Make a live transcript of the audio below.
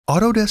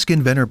Autodesk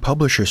Inventor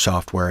Publisher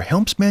software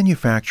helps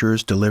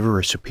manufacturers deliver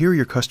a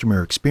superior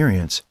customer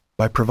experience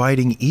by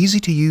providing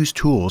easy-to-use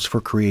tools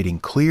for creating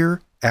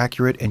clear,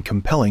 accurate, and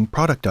compelling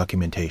product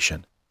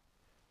documentation.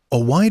 A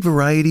wide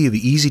variety of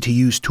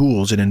easy-to-use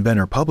tools in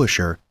Inventor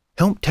Publisher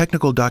help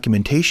technical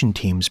documentation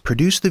teams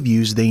produce the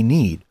views they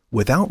need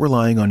without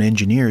relying on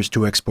engineers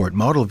to export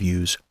model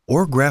views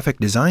or graphic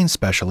design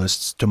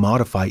specialists to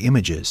modify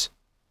images.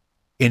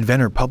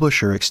 Inventor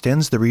Publisher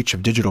extends the reach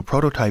of digital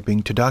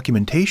prototyping to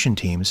documentation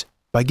teams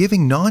by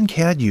giving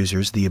non-CAD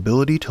users the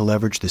ability to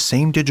leverage the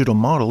same digital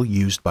model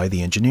used by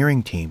the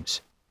engineering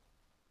teams.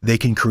 They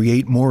can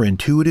create more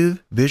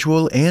intuitive,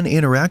 visual, and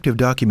interactive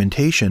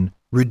documentation,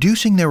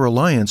 reducing their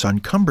reliance on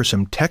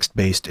cumbersome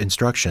text-based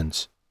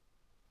instructions.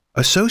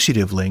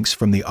 Associative links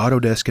from the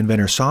Autodesk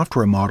Inventor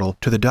software model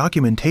to the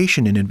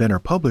documentation in Inventor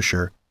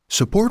Publisher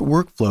support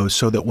workflows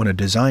so that when a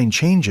design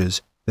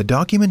changes, the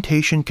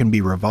documentation can be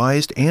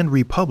revised and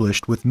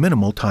republished with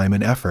minimal time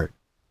and effort.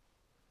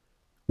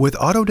 With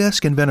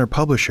Autodesk Inventor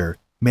Publisher,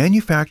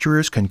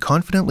 manufacturers can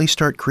confidently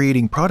start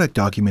creating product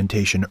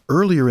documentation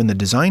earlier in the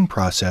design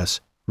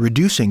process,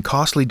 reducing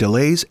costly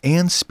delays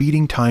and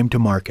speeding time to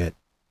market.